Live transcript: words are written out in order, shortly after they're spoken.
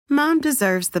Mom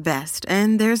deserves the best,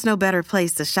 and there's no better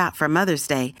place to shop for Mother's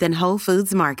Day than Whole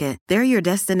Foods Market. They're your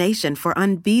destination for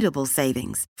unbeatable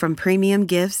savings, from premium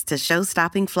gifts to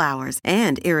show-stopping flowers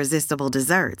and irresistible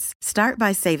desserts. Start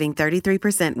by saving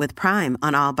 33% with Prime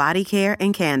on all body care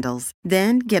and candles.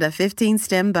 Then get a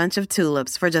 15-stem bunch of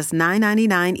tulips for just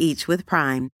 $9.99 each with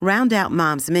Prime. Round out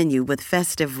Mom's menu with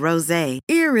festive rosé,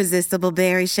 irresistible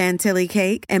berry chantilly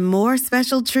cake, and more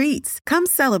special treats. Come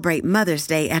celebrate Mother's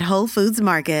Day at Whole Foods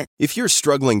Market. If you're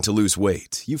struggling to lose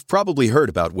weight, you've probably heard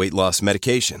about weight loss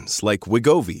medications like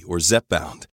Wegovy or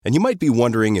Zepbound, and you might be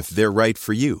wondering if they're right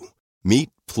for you.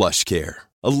 Meet PlushCare,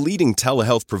 a leading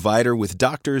telehealth provider with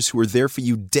doctors who are there for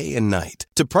you day and night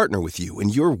to partner with you in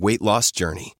your weight loss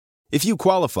journey. If you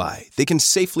qualify, they can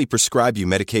safely prescribe you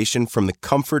medication from the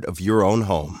comfort of your own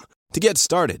home. To get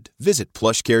started, visit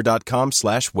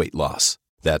plushcare.com/weightloss.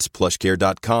 That's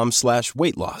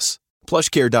plushcare.com/weightloss.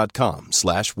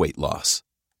 plushcare.com/weightloss.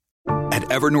 At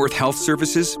Evernorth Health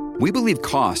Services, we believe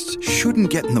costs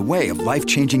shouldn't get in the way of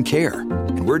life-changing care,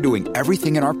 and we're doing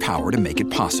everything in our power to make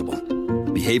it possible.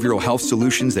 Behavioral health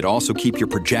solutions that also keep your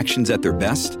projections at their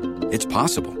best? It's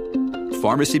possible.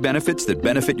 Pharmacy benefits that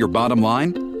benefit your bottom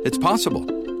line? It's possible.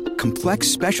 Complex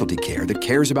specialty care that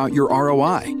cares about your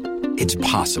ROI? It's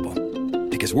possible.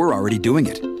 Because we're already doing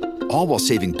it. All while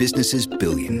saving businesses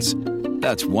billions.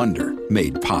 That's Wonder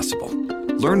made possible.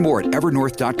 Learn more at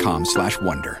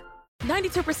evernorth.com/wonder.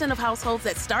 92% of households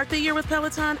that start the year with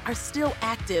Peloton are still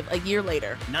active a year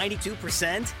later.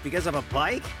 92% because of a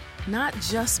bike? Not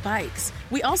just bikes.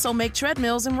 We also make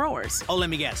treadmills and rowers. Oh,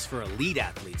 let me guess, for elite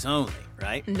athletes only,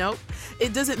 right? Nope.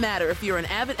 It doesn't matter if you're an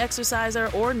avid exerciser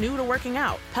or new to working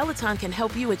out. Peloton can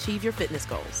help you achieve your fitness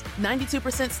goals.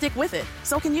 92% stick with it.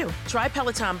 So can you. Try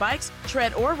Peloton bikes,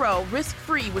 tread, or row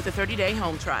risk-free with a 30-day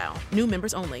home trial. New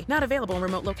members only. Not available in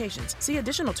remote locations. See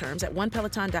additional terms at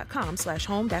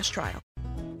onepeloton.com/home-trial.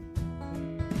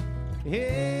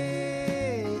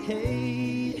 Hey,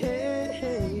 hey, hey,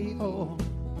 hey, oh.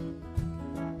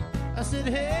 I said,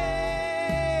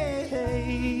 hey,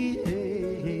 hey, hey,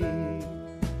 hey.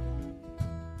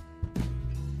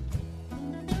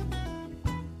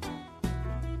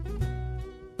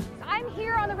 I'm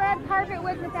here on the red carpet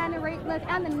with Nathaniel, Rateliff,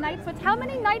 and the Night Sweats. How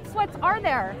many Night Sweats are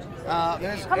there?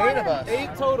 There's Come 8 on of us.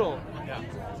 8 total. Yeah.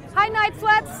 Hi, Night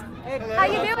Sweats. Hey, how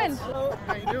you doing? Hello.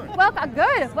 How you doing? Welcome.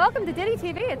 Good. Welcome to Diddy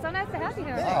TV. It's so nice to have you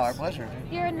here. Oh, our pleasure.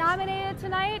 You're nominated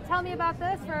tonight. Tell me about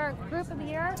this for Group of the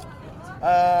Year.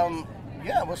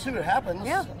 Yeah, we'll see what happens.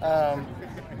 Yeah.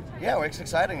 Yeah, well, it's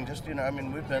exciting. Just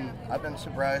I've been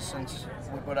surprised since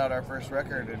we put out our first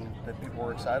record and that people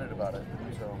were excited about it.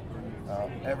 So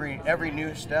every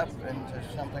new step into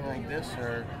something like this,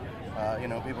 or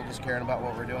people just caring about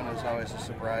what we're doing, is always a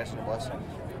surprise and a blessing.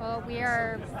 Well, we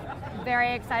are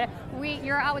very excited.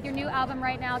 You're out with your new album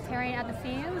right now, Tearing at the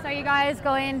Seams. Are you guys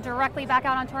going directly back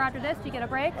out on tour after this? Do you get a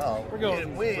break? Oh, we're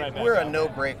going. We're a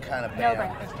no-break kind of band. No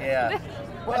break. Yeah.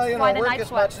 Well, work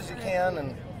as much as you can,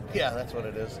 and yeah, that's what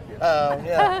it is.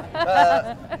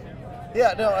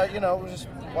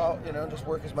 Just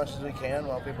work as much as we can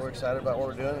while people are excited about what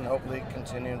we're doing, and hopefully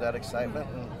continue that excitement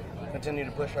and continue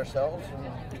to push ourselves and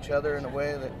each other in a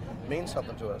way that means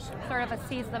something to us. Sort of a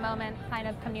seize the moment kind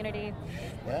of community.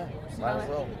 Yeah, might as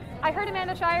well. I heard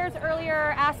Amanda Shires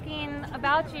earlier asking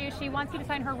about you. She wants you to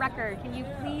sign her record. Can you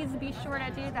please be sure to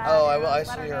do that? Oh, I will. I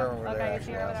see her over there. Okay, you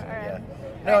see her over there. Yeah. Right.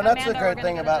 No, and that's Amanda, the great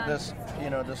thing we're gonna about get it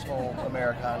this, this whole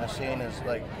Americana scene is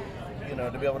to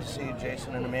be able to see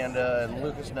Jason and Amanda and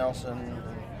Lucas Nelson,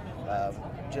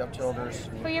 Jeff Childers.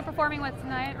 Who you're performing with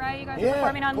tonight, right? You guys are Yeah,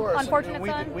 performing on of course. Unfortunate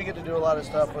Son? We get to do a lot of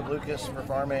stuff with Lucas for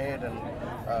Farm Aid, and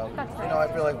I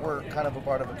feel like we're kind of a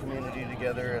part of a community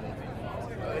together, and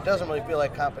it doesn't really feel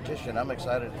like competition. I'm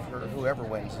excited for whoever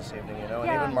wins this evening, and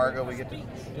even Margot, we get to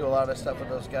do a lot of stuff with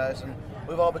those guys, and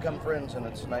we've all become friends, and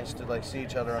it's nice to see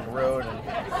each other on the road and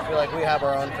feel like we have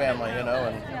our own family, and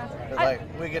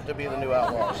we get to be the new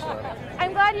Outlaws. So.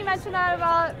 I'm glad you mentioned that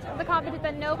about the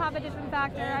no competition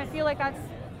factor. I feel like that's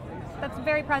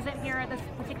very present here at this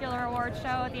particular award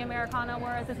show at the Americana,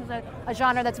 whereas this is a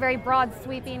genre that's very broad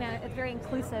sweeping and it's very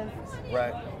inclusive.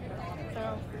 Right.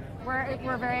 So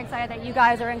we're very excited that you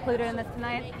guys are included in this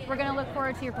tonight. We're going to look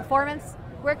forward to your performance.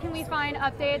 Where can we find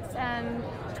updates and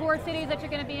tour cities that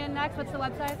you're going to be in next? What's the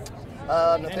website?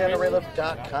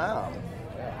 Nathanielrateliff.com.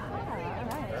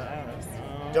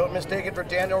 Don't mistake it for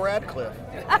Daniel Radcliffe.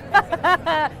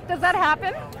 Does that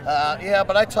happen? Yeah,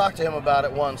 but I talked to him about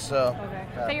it once, so.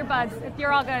 Okay. So you're buds.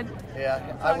 You're all good. Yeah,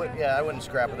 I wouldn't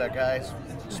scrap with that guy. He's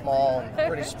small and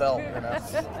pretty svelte,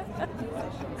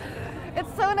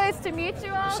 It's so nice to meet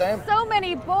you all. Same. So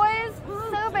many boys,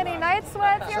 so many night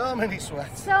sweats here. So many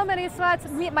sweats. So many sweats,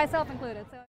 myself included.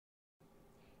 So.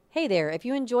 Hey there, if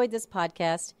you enjoyed this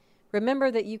podcast,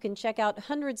 remember that you can check out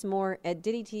hundreds more at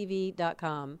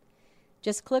DiddyTV.com.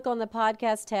 Just click on the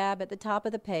podcast tab at the top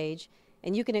of the page,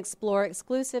 and you can explore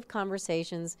exclusive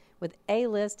conversations with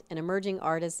A-list and emerging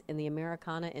artists in the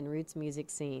Americana and roots music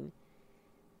scene.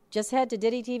 Just head to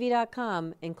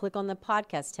DiddyTV.com and click on the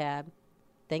podcast tab.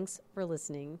 Thanks for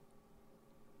listening.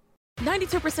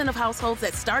 92% of households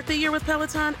that start the year with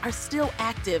Peloton are still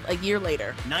active a year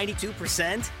later.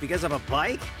 92% because of a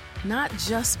bike? Not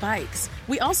just bikes.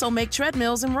 We also make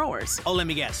treadmills and rowers. Oh, let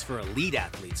me guess, for elite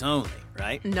athletes only,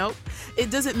 right? Nope. It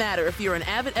doesn't matter if you're an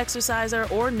avid exerciser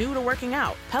or new to working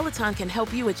out. Peloton can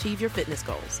help you achieve your fitness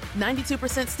goals.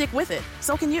 92% stick with it.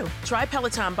 So can you. Try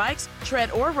Peloton bikes,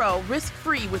 tread or row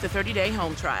risk-free with a 30-day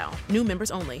home trial. New members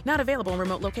only. Not available in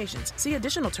remote locations. See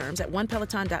additional terms at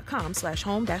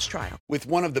onepeloton.com/home-trial. With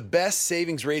one of the best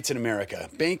savings rates in America,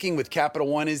 banking with Capital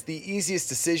One is the easiest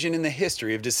decision in the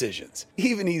history of decisions.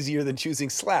 Even easier than choosing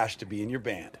Slash to be in your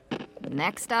band.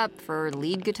 Next up for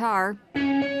lead guitar.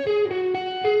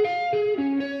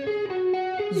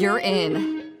 You're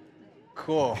in.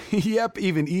 Cool. Yep,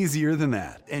 even easier than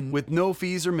that. And with no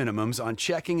fees or minimums on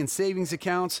checking and savings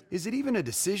accounts, is it even a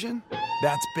decision?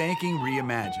 That's banking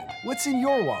reimagined. What's in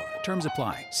your wallet? Terms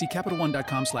apply. See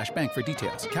CapitalOne.com/bank for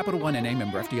details. Capital One N.A.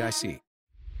 member FDIC.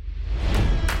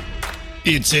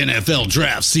 It's NFL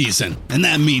draft season, and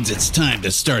that means it's time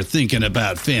to start thinking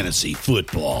about fantasy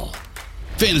football.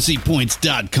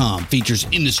 FantasyPoints.com features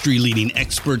industry-leading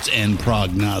experts and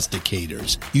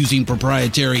prognosticators using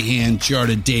proprietary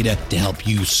hand-charted data to help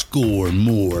you score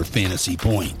more fantasy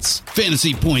points.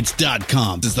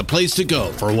 FantasyPoints.com is the place to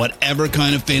go for whatever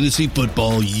kind of fantasy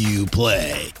football you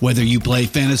play. Whether you play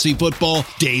fantasy football,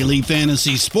 daily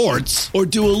fantasy sports, or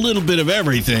do a little bit of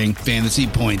everything, Fantasy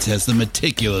Points has the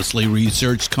meticulously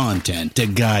researched content to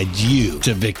guide you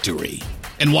to victory.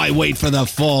 And why wait for the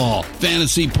fall?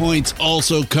 Fantasy Points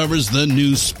also covers the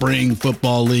new spring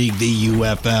football league, the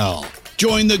UFL.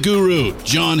 Join the guru,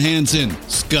 John Hansen,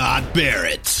 Scott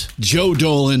Barrett, Joe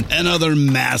Dolan, and other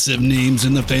massive names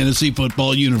in the fantasy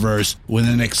football universe with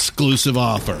an exclusive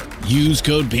offer. Use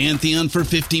code Pantheon for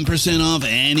 15% off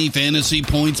any Fantasy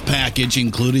Points package,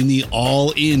 including the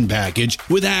all-in package,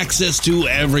 with access to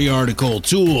every article,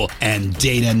 tool, and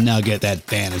data nugget that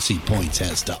Fantasy Points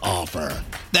has to offer.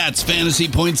 That's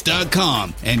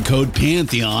FantasyPoints.com and code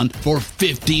Pantheon for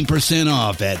 15%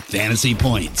 off at Fantasy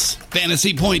Points.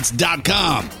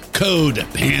 FantasyPoints.com, code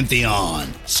Pantheon.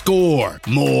 Score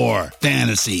more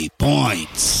fantasy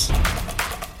points.